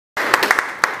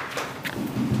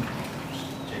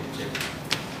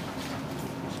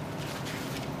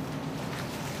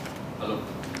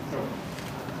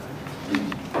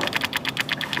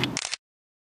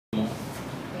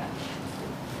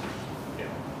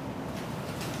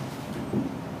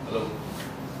Hello.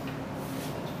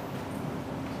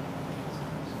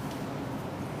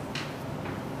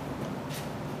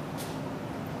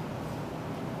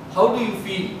 How do you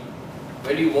feel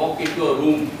when you walk into a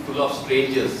room full of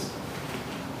strangers?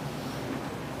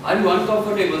 Are you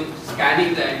uncomfortable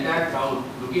scanning the entire crowd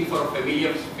looking for a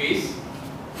familiar face?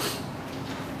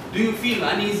 Do you feel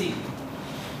uneasy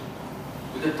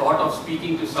with the thought of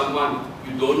speaking to someone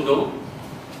you don't know?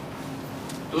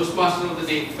 Toastmaster of the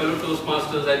day, fellow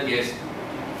Toastmasters and guests.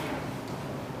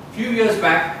 Few years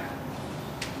back,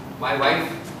 my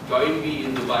wife joined me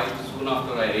in Dubai soon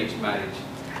after I arranged marriage.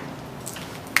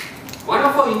 One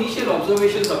of her initial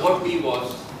observations about me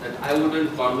was that I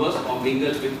wouldn't converse or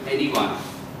mingle with anyone.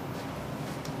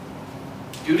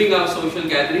 During our social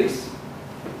gatherings,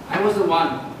 I was the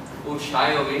one who would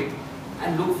shy away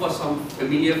and look for some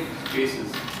familiar faces.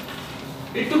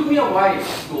 It took me a while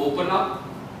to open up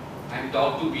and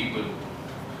talk to people.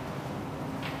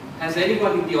 Has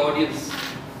anyone in the audience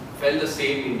felt the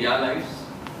same in their lives?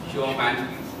 Show of hands,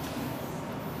 please.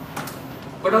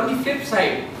 But on the flip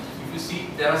side, if you see,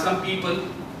 there are some people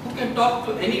who can talk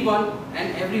to anyone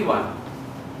and everyone.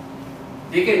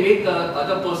 They can make the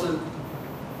other person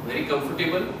very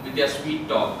comfortable with their sweet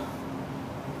talk.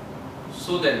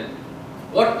 So then,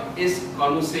 what is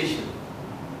conversation?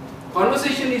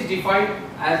 Conversation is defined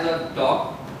as a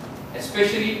talk,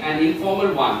 especially an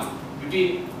informal one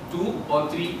between 2 or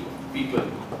 3 people,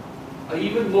 or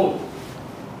even more,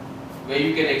 where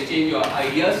you can exchange your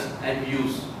ideas and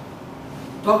views.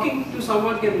 Talking to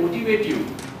someone can motivate you.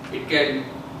 It can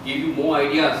give you more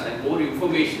ideas and more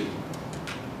information.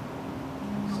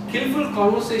 Skillful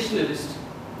conversationalists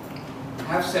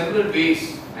have several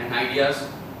ways and ideas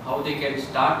how they can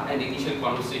start an initial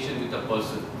conversation with a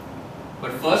person.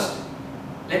 But first,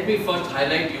 let me first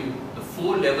highlight you the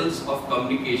 4 levels of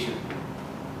communication.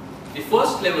 The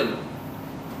first level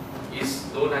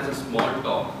is known as a small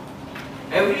talk.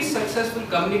 Every successful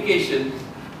communication,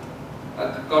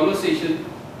 conversation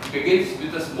begins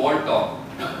with a small talk.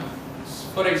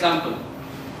 For example,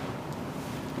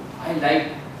 I like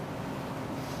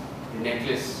the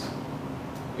necklace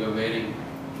you are wearing.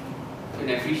 You can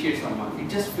appreciate someone. It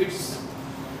just fits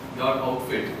your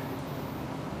outfit.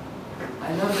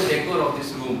 I love the decor of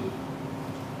this room.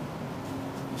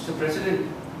 Mr. President,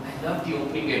 I love the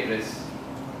opening address.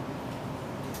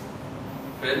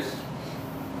 Friends,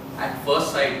 at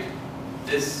first sight,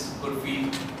 this could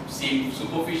seem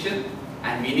superficial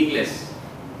and meaningless.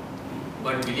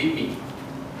 But believe me,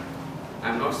 I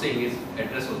am not saying his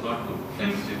address was not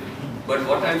good. But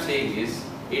what I am saying is,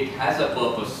 it has a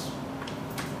purpose.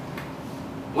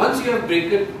 Once you have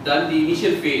done the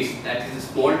initial phase, that is a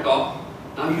small talk,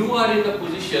 now you are in the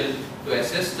position to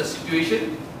assess the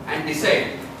situation and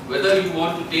decide whether you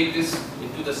want to take this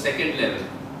into the second level.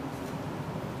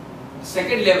 The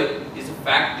second level is a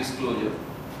fact disclosure,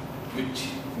 which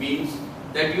means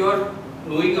that you are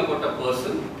knowing about a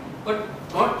person, but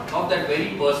not of that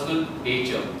very personal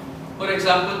nature. For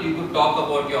example, you could talk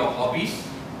about your hobbies,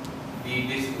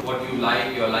 what you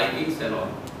like, your likings and all.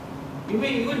 You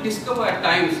may even discover at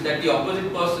times that the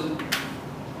opposite person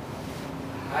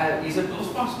is a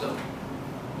Toastmaster.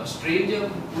 A stranger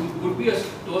who could be a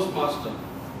Toastmaster.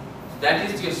 That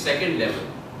is your second level.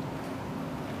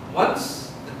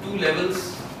 Once the 2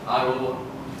 levels are over,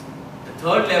 the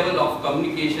third level of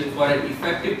communication for an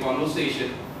effective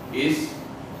conversation is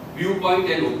viewpoint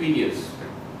and opinions.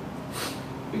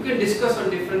 You can discuss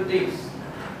on different things.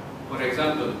 For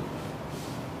example,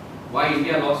 why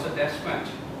India lost a test match.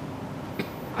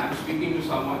 I am speaking to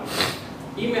someone.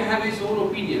 He may have his own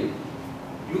opinion.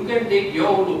 You can take your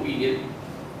own opinion.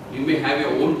 You may have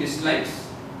your own dislikes.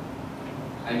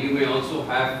 And you may also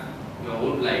have your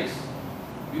own likes.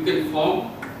 You can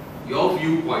form your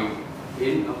viewpoint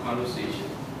in a conversation.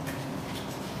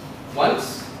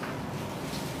 Once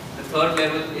the third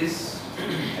level is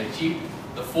achieved,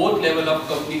 the fourth level of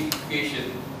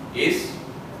communication is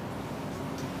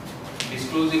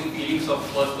disclosing feelings of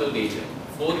personal nature.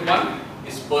 Fourth one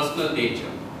is personal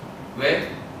nature, where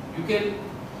you can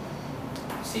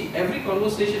see every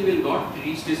conversation will not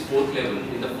reach this fourth level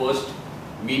in the first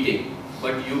meeting,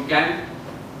 but you can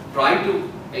try to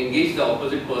engage the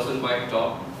opposite person by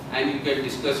talk, and you can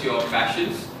discuss your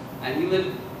passions and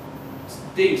even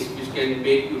things which can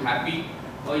make you happy,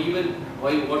 or even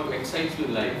what excites you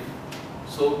in life.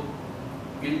 So,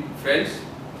 friends,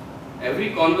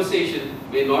 every conversation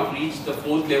may not reach the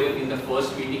fourth level in the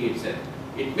first meeting itself.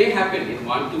 It may happen in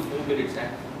 1 to 4 minutes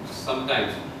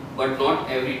sometimes, but not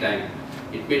every time.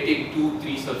 It may take 2,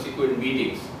 3 subsequent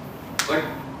meetings. But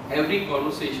every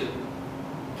conversation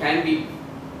can be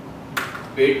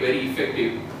made very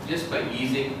effective just by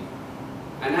easing.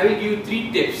 And I will give you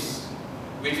 3 tips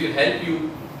which will help you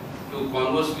to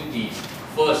converse with ease.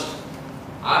 First,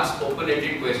 ask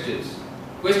open-ended questions.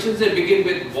 Questions that begin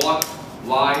with what,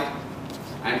 why,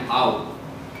 and how.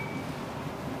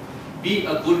 Be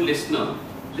a good listener.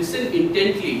 Listen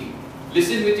intently.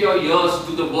 Listen with your ears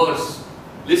to the words.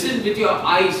 Listen with your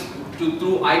eyes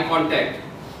through eye contact.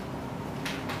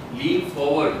 Lean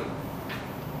forward.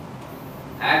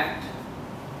 Act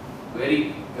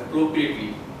very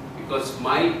appropriately, because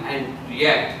smile and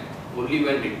react only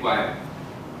when required.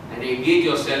 And engage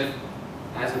yourself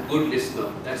as a good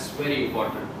listener. That's very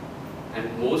important.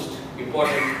 And most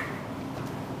important,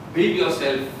 build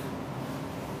yourself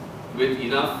with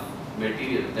enough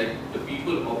material that the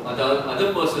people or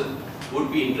other person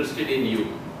would be interested in you.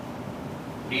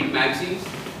 Read magazines,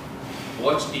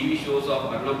 watch TV shows of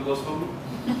Arnab Goswami.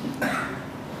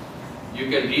 You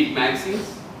can read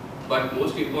magazines, but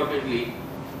most importantly,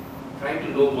 try to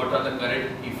know what are the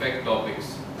current effect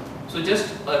topics. So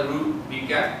just a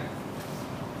recap.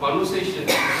 Conversation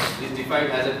is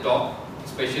defined as a talk,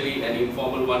 especially an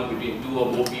informal one between 2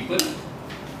 or more people.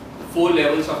 The 4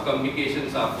 levels of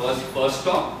communications are first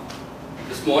talk,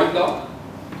 the small talk,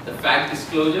 the fact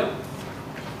disclosure,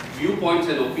 viewpoints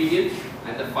and opinions,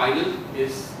 and the final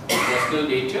is personal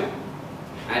nature.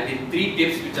 And the 3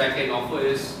 tips which I can offer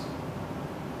is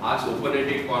ask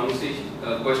open-ended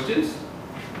questions,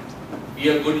 be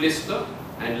a good listener,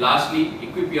 and lastly,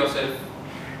 equip yourself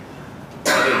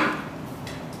thoroughly.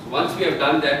 So once we have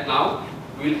done that, now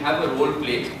we will have a role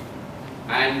play,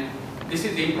 and this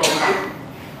is impromptu.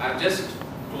 I have just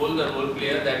told the role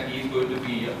player that he is going to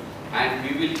be here, and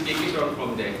we will take it on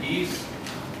from there. He is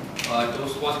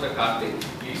Toastmaster Karthik,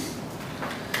 please.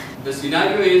 The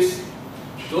scenario is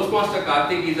Toastmaster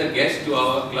Karthik is a guest to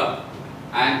our club,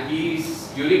 and he is,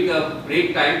 during the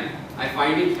break time, I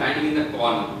find him standing in the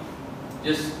corner,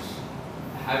 just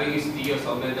having his tea or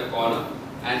somewhere in the corner,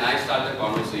 and I start the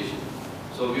conversation.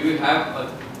 So we will have a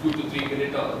 2 to 3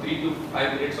 minutes or 3 to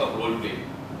 5 minutes of role play.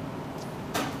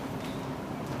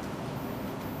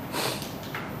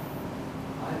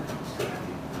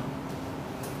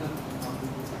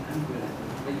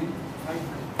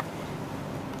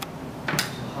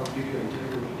 How did you enjoy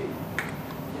the meeting?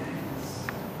 Yes,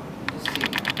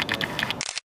 interesting.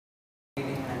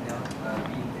 Meeting and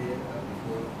being there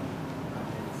before.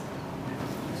 It's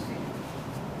interesting.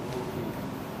 Okay.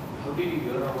 How did you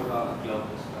hear about our club?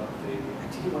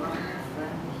 Actually, one of my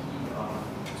friends, he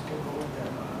spoke about the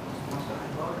Toastmaster. I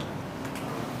thought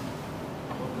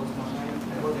about Toastmaster.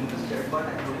 I was interested, but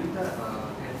I couldn't get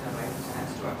the right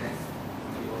chance to attend.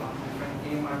 So one of my friend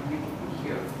came and we took me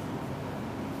here.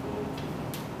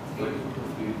 What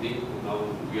do you think now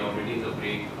we are already in the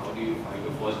break? How do you find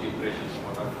your first impressions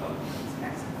about our club?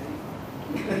 Snacks are very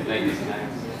You like the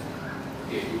snacks?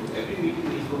 Okay, every meeting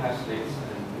needs to have snacks,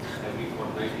 and every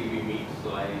fortnightly we meet, so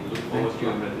I look forward to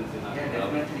your presence in our Yeah, club.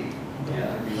 definitely.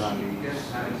 Yeah. We just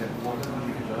having that water on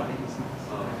the learning.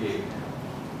 Okay.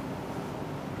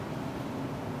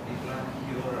 People are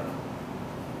here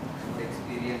with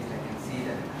experience, I can see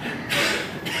that.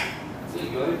 So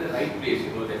you are in the right place,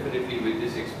 definitely with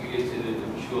this experience in it,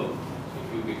 I'm sure. So if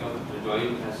you become to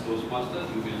join as Toastmaster,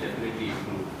 you will definitely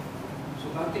improve. So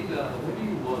Karthik, where do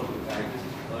you work? I just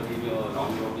heard in your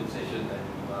round robin session that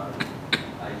you are,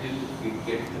 I didn't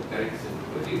get the correct sense.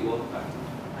 Where do you work, Karthik?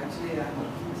 Actually, I'm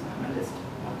working as an analyst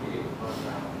Okay. for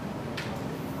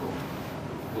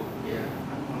Yeah.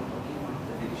 I'm working on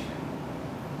the division.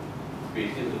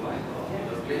 Based in Dubai?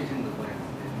 Yeah, it's based in Dubai.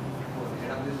 For the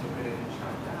head of this located in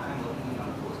Sharjah, I'm working on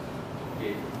post.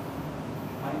 Okay.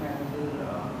 My manager,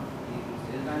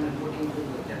 is I'm reporting to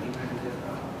the general manager.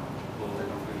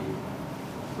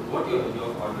 So what your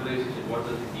organization, what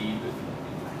does it deal with?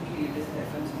 Actually, it is an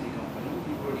FMCG company.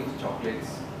 We produce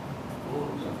chocolates. Oh,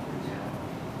 chocolates. Yeah.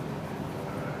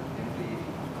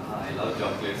 I love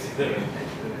chocolates.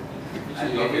 I'll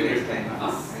Your get you next favorite? time.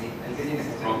 Huh? I'll get you next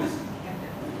time. Promise?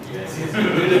 Yeah, Yes.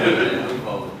 Look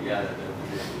forward. Yeah,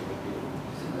 definitely. Okay.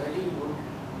 So where do you work?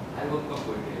 I work for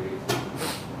Kuwait Airways.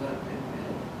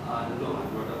 No, I'm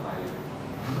not a pilot.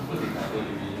 For the cargo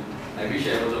division. I wish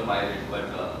I was a pilot, but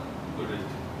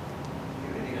couldn't.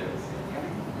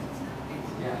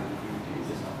 Yeah, you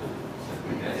just have to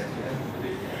separate desk.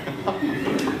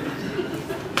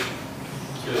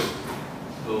 Sure.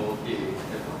 So, okay.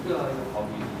 What are your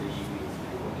hobbies in the evenings?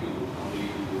 What you normally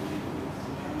do?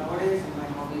 Nowadays,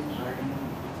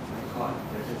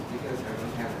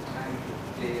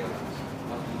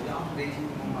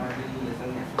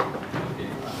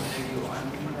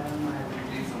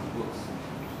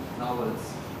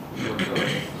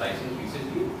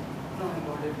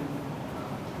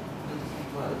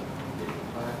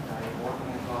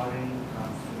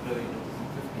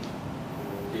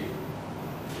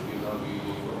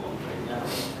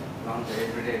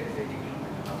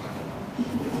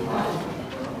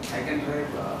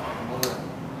 drive more than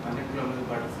 100 kilometers,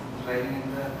 but driving in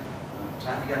the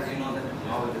traffic, as you know, that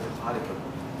how it is horrible.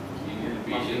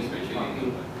 Patience,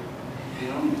 especially. You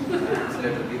know,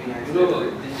 accelerator, giving You know,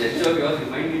 this gesture of yours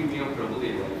reminded me of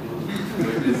Prabhudeva.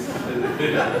 But this,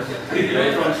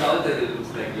 right from south, it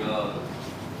looks like you're.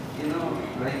 You know,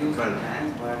 I use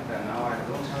hands, but now I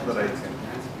don't have the right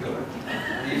hands pure.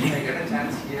 If I get a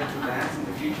chance here to dance in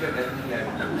the future, definitely I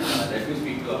will do. Let me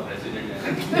speak to our president.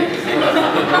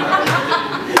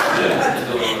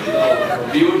 So,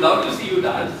 we would love to see you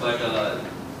dance, but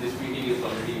this meeting is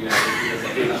already, we are taking the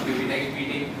second half. Maybe next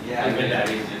meeting, Yeah. I will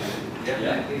arrange it.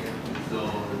 Definitely. So,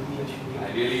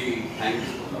 I really thank you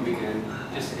for coming and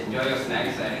just enjoy your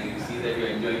snacks. I see that you're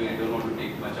enjoying. I don't want to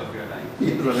take much of your time.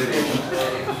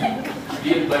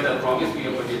 But promise me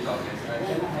about your chocolates.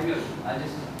 I'll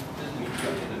just meet you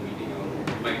after the meeting. I will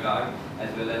put my card as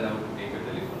well as I want to take your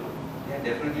telephone number. Yeah,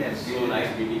 definitely. It's so nice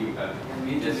meeting you, Karthik.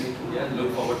 We just look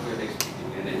forward to your next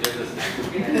meeting and enjoy the snacks.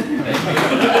 Okay? Thank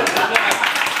you.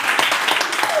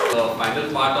 The final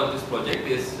part of this project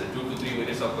is 2 to 3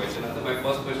 minutes of question answer. My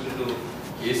first question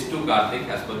is to Karthik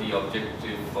as per the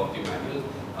objective of the manual.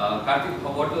 Karthik,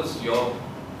 what was your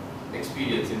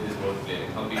experience in this role play?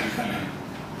 How did you feel?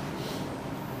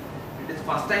 It is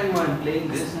first time I'm playing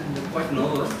this and I'm quite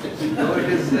nervous. Though it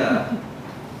is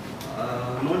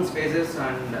known spaces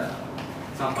and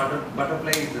some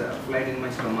butterflies flight in my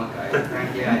stomach.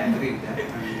 Frankly, I agree with that.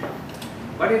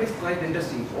 But it is quite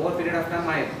interesting. Over a period of time,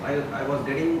 I was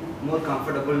getting more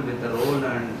comfortable with the role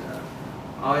and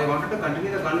I wanted to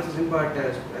continue the conversation, but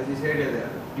as you said,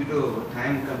 due to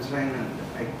time constraint,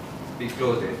 we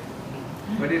closed it.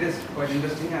 But it is quite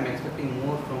interesting. I'm expecting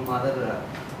more from other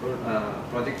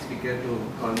project speaker to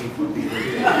call me for the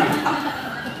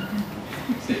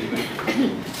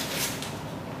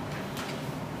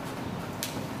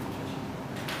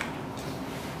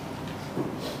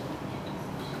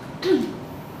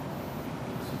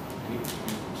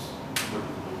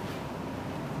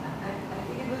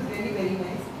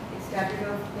started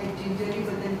off like gingerly,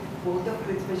 but then both of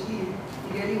you, especially,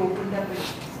 he really opened up and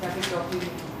started talking.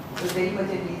 It was very much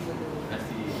at ease with the work. That's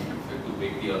the effect to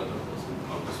make the other person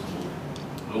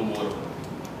know more about it.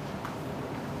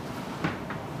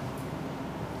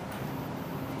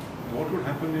 What would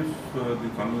happen if the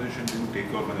conversation didn't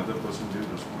take off and another person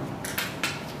didn't respond?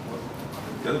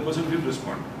 The other person didn't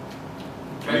respond.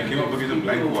 When he came up with a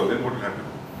blank wall, then what will happen?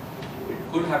 It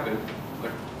could happen,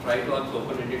 but try to ask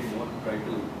open-ended more, try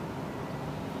to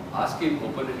ask him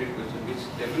open-ended questions, which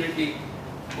definitely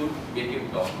could make him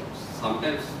talk.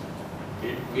 Sometimes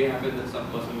it may happen that some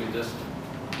person may just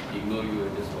ignore you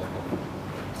and just walk off.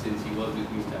 Since he was with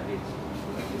me standing, so we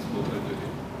should have spoken with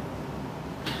him.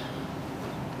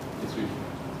 It's really.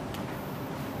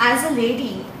 As a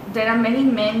lady, there are many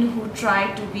men who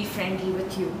try to be friendly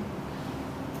with you.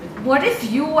 What if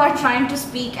you are trying to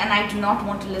speak and I do not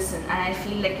want to listen and I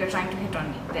feel like you're trying to hit on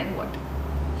me? Then what?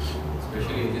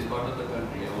 Especially in this part of the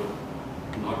country, I would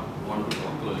not want to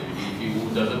talk to a lady who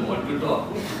doesn't want to talk.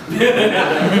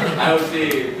 I would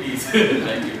say, please,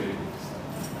 thank you very much.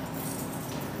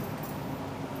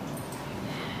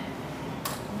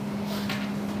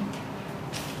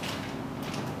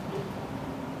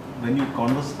 When you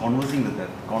conversing with that,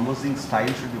 conversing style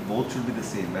should be the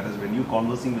same. Whereas when you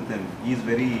conversing with him, he is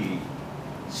very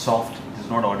soft. It is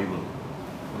not audible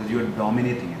because you are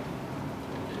dominating it.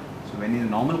 So when in a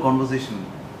normal conversation,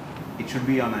 it should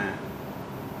be on a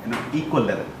equal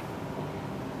level.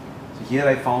 So here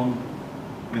I found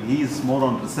when he is more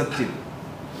on receptive,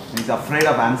 he is afraid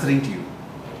of answering to you.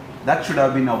 That should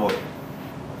have been avoided.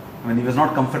 When he was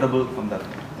not comfortable from that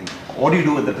thing. What do you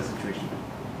do with that situation?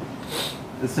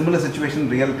 A similar situation,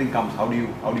 reality comes. How do you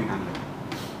handle it?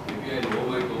 Maybe I know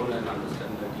my tone and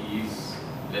understand that he is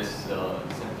less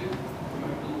receptive.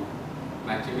 To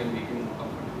match him and make him more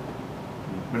comfortable.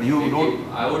 But you Maybe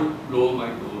don't. I would lower my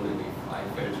tone and if I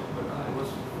felt so, but I was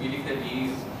feeling that he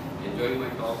is enjoying my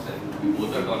talks and we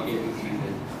both are talking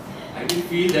and I didn't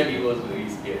feel that he was very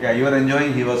scared. Yeah, you were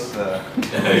enjoying. He was. He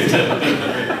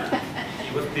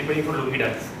was preparing for Lungi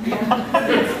dance.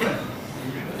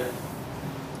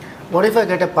 What if I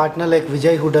get a partner like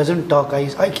Vijay who doesn't talk?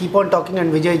 I keep on talking and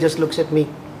Vijay just looks at me.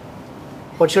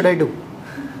 What should I do? I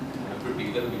have to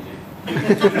tickle Vijay.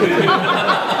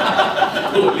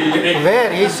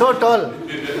 Where? He's so tall.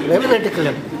 Where will I tickle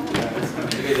him?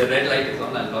 Okay, the red light is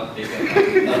on, I'll not take it.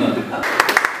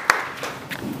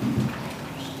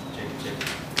 Check.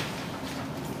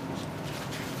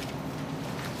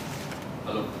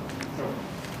 Hello.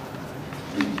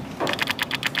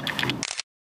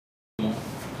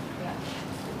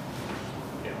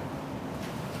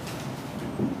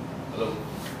 Hello.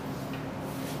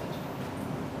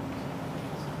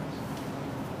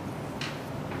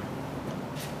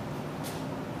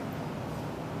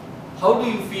 How do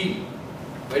you feel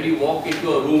when you walk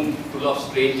into a room full of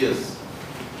strangers?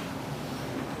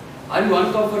 Are you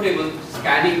uncomfortable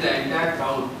scanning the entire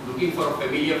crowd looking for a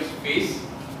familiar face?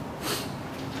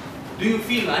 Do you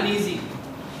feel uneasy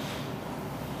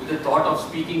with the thought of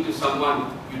speaking to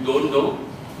someone you don't know?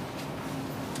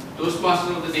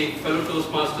 Toastmaster of the day, fellow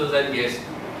Toastmasters and guests.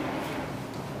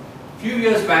 Few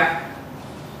years back,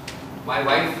 my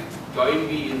wife joined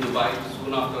me in Dubai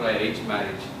soon after I arranged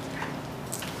marriage.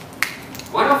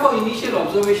 One of her initial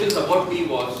observations about me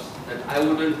was that I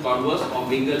wouldn't converse or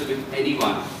mingle with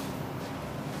anyone.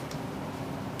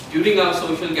 During our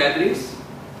social gatherings,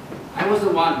 I was the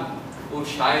one who would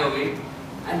shy away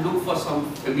and look for some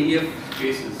familiar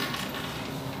faces.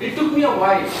 It took me a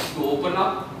while to open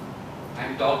up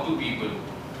and talk to people.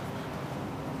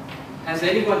 Has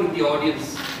anyone in the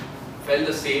audience felt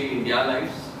the same in their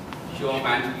lives? Show of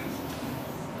hands,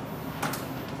 please.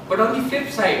 But on the flip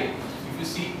side, if you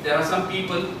see, there are some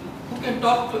people who can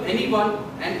talk to anyone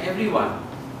and everyone.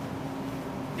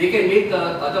 They can make the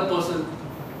other person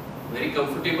very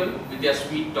comfortable with their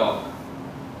sweet talk.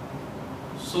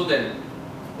 So then,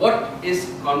 what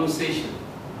is conversation?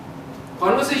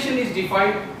 Conversation is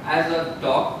defined as a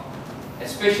talk,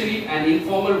 especially an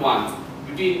informal one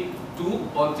between 2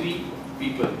 or 3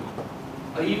 people,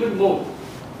 or even more,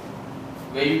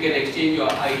 where you can exchange your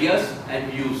ideas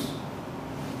and views.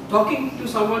 Talking to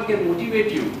someone can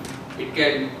motivate you. It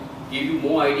can give you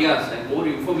more ideas and more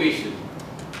information.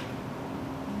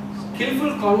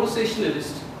 Skillful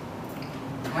conversationalists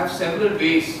have several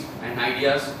ways and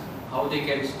ideas how they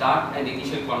can start an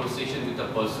initial conversation with a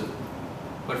person.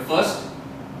 But first,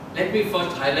 let me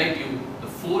first highlight you the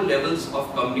 4 levels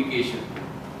of communication.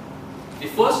 The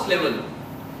first level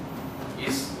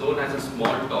is known as a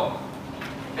small talk.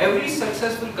 Every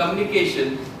successful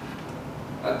communication,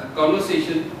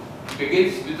 conversation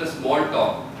begins with a small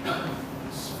talk.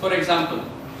 For example,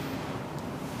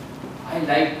 I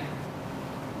like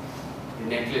the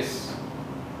necklace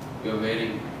you're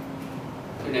wearing.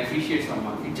 You can appreciate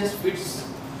someone. It just fits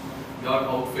your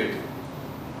outfit.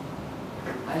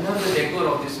 I love the decor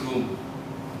of this room.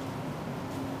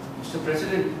 Mr.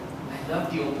 President, I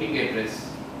love the opening address.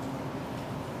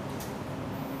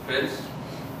 Friends,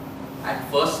 at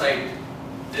first sight,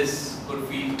 this could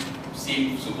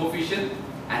seem superficial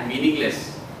and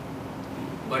meaningless.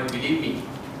 But believe me,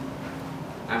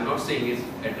 I'm not saying his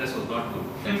address was not good.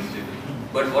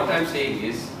 But what I'm saying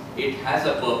is, it has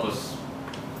a purpose.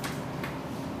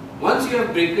 Once you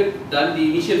have done the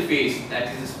initial phase, that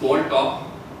is a small talk,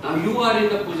 now you are in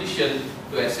the position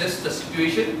to assess the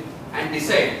situation and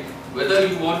decide whether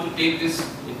you want to take this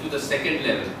into the second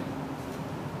level.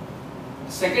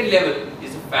 The second level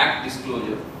is a fact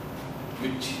disclosure,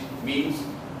 which means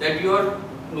that you are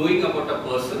knowing about a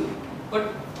person,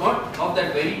 but not of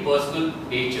that very personal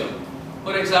nature.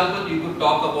 For example, you could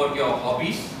talk about your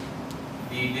hobbies,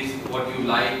 what you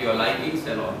like, your likings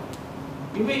and all.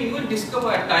 You may even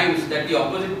discover at times that the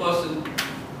opposite person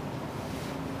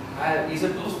is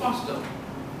a Toastmaster.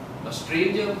 A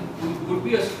stranger who could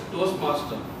be a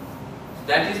Toastmaster.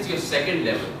 That is your second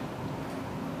level.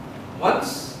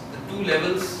 Once the 2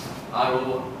 levels are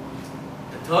over,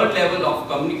 the third level of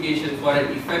communication for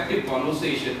an effective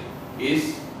conversation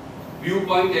is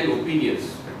viewpoint and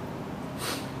opinions.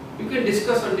 You can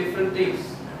discuss on different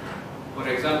things. For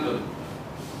example,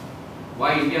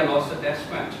 why India lost a test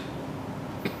match.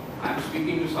 I am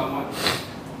speaking to someone.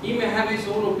 He may have his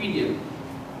own opinion.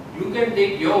 You can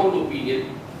take your own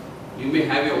opinion. You may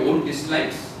have your own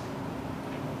dislikes.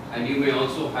 And you may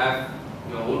also have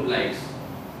your own likes.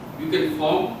 You can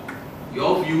form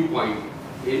your viewpoint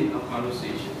in a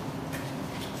conversation.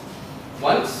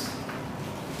 Once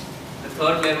the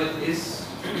third level is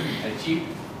achieved,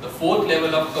 the fourth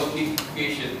level of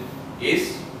communication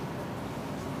is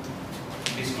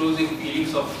disclosing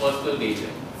feelings of personal nature.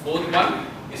 Fourth one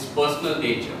is personal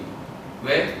nature,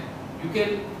 where you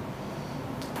can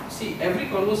see every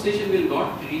conversation will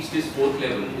not reach this fourth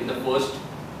level in the first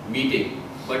meeting,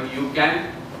 but you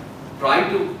can try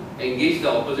to engage the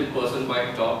opposite person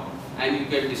by talk, and you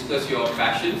can discuss your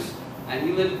passions and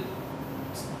even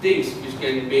things which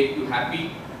can make you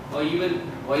happy, or even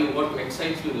what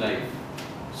excites you in life.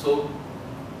 So,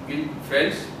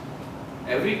 friends,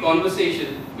 every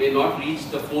conversation may not reach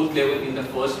the fourth level in the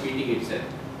first meeting itself.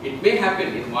 It may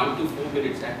happen in 1 to 4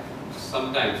 minutes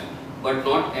sometimes, but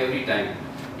not every time.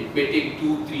 It may take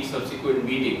 2, 3 subsequent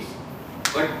meetings.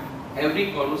 But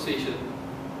every conversation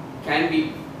can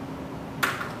be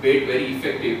made very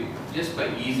effective just by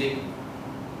easing.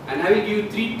 And I will give you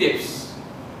 3 tips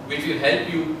which will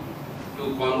help you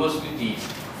to converse with ease.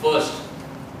 First,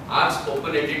 ask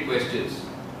open-ended questions.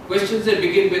 Questions that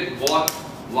begin with what,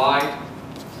 why,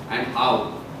 and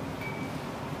how.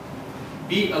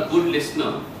 Be a good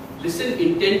listener. Listen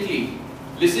intently.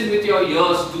 Listen with your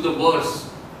ears to the words.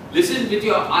 Listen with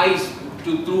your eyes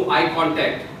through eye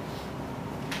contact.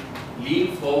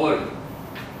 Lean forward.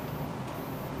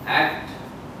 Act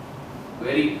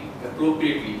very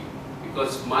appropriately,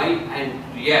 because smile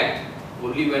and react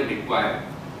only when required.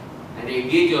 And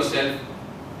engage yourself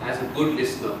as a good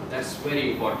listener. That's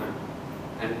very important.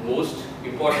 And most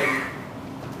important,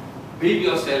 build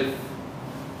yourself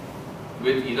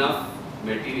with enough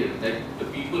material that the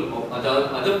people of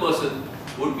other person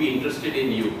would be interested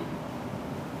in you.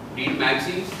 Read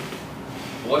magazines,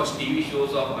 watch TV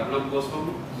shows of Arnab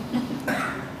Goswami.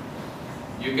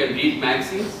 You can read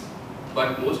magazines,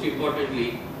 but most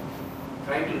importantly,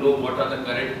 try to know what are the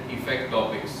current effect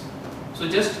topics. So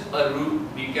just a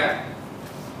recap.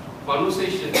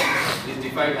 Conversation is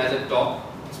defined as a talk,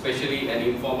 especially an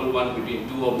informal one between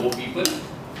two or more people.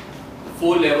 The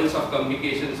 4 levels of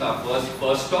communications are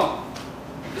first talk,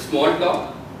 the small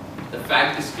talk, the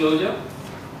fact disclosure,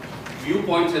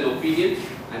 viewpoints and opinions,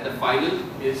 and the final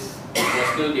is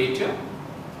personal nature.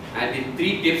 And the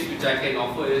 3 tips which I can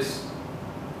offer is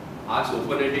ask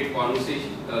open-ended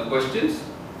questions,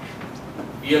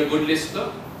 be a good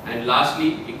listener, and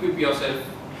lastly, equip yourself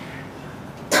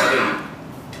thoroughly.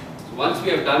 So once we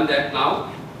have done that,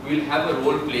 now we will have a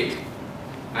role play,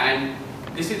 and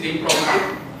this is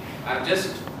impromptu. I have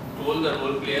just told the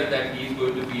role player that he is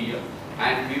going to be here,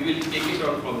 and we will take it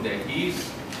on from there. He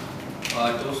is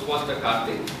Toastmaster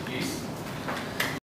Karthik, please.